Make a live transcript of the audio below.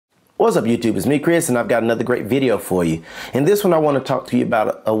What's up YouTube, it's me Chris and I've got another great video for you. In this one I want to talk to you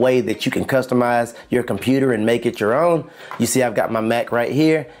about a way that you can customize your computer and make it your own. You see I've got my Mac right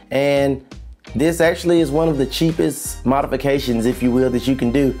here, and this actually is one of the cheapest modifications, if you will, that you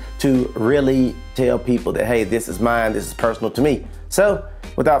can do to really tell people that, hey, this is mine, this is personal to me. So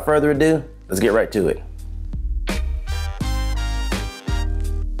without further ado, let's get right to it.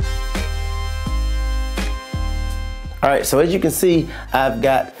 All right, so as you can see, I've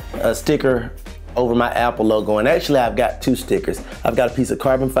got a sticker over my Apple logo, and actually I've got two stickers. I've got a piece of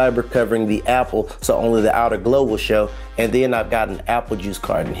carbon fiber covering the Apple, so only the outer glow will show, and then I've got an apple juice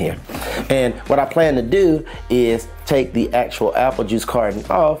carton here. And what I plan to do is take the actual apple juice carton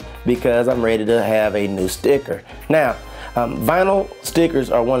off because I'm ready to have a new sticker. Now, vinyl stickers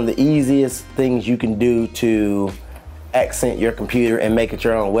are one of the easiest things you can do to accent your computer and make it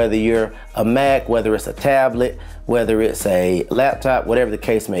your own, whether you're a Mac, whether it's a tablet, whether it's a laptop, whatever the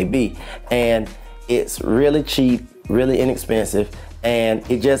case may be. And it's really cheap, really inexpensive, and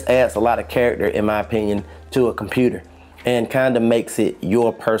it just adds a lot of character, in my opinion, to a computer and kind of makes it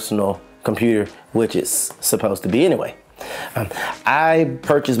your personal computer, which it's supposed to be anyway. I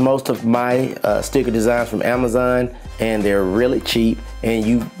purchased most of my sticker designs from Amazon, and they're really cheap and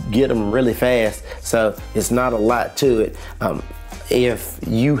you get them really fast, so it's not a lot to it. If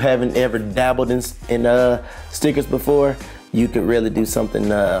you haven't ever dabbled in stickers before, you could really do something,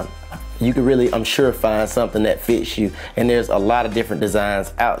 you could really, I'm sure, find something that fits you, and there's a lot of different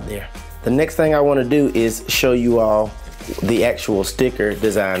designs out there. The next thing I want to do is show you all the actual sticker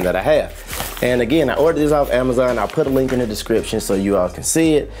design that I have. And again, I ordered this off Amazon. I'll put a link in the description so you all can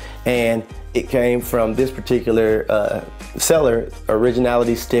see it. And it came from this particular seller,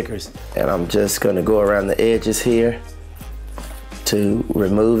 Originality Stickers. And I'm just gonna go around the edges here to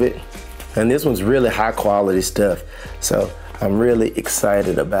remove it. And this one's really high quality stuff, so I'm really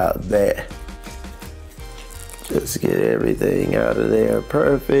excited about that. Just get everything out of there,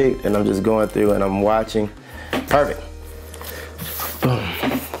 perfect. And I'm just going through and I'm watching, perfect. Boom.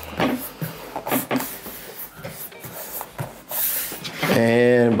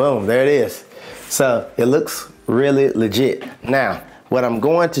 And boom, there it is. So it looks really legit. Now, what I'm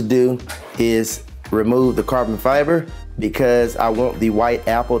going to do is remove the carbon fiber because I want the white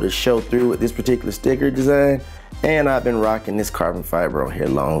apple to show through with this particular sticker design. And I've been rocking this carbon fiber on here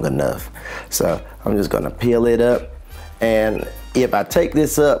long enough. So I'm just gonna peel it up. And if I take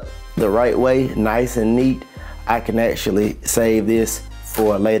this up the right way, nice and neat, I can actually save this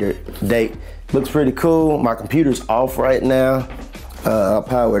for a later date. Looks pretty cool. My computer's off right now. I'll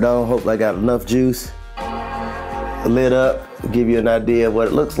power it on. Hopefully I got enough juice. Lit up, give you an idea of what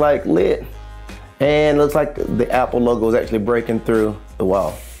it looks like lit. And it looks like the Apple logo is actually breaking through the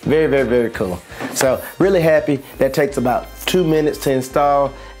wall. Very, very, very cool. So really happy. That takes about 2 minutes to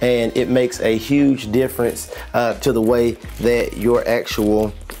install, and it makes a huge difference to the way that your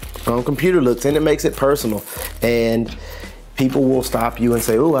actual computer looks, and it makes it personal. And people will stop you and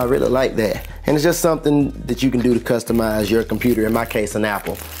say, oh, I really like that. And it's just something that you can do to customize your computer. In my case, an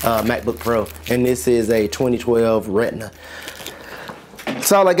Apple MacBook Pro, and this is a 2012 Retina.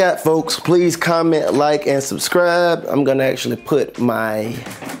 That's all I got, folks. Please comment, like, and subscribe. I'm gonna actually put my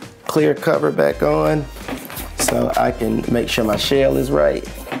clear cover back on so I can make sure my shell is right,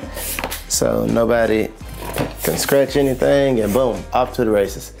 so nobody can scratch anything, and boom, off to the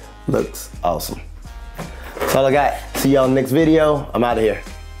races. Looks awesome. That's all I got. See y'all in the next video. I'm out of here.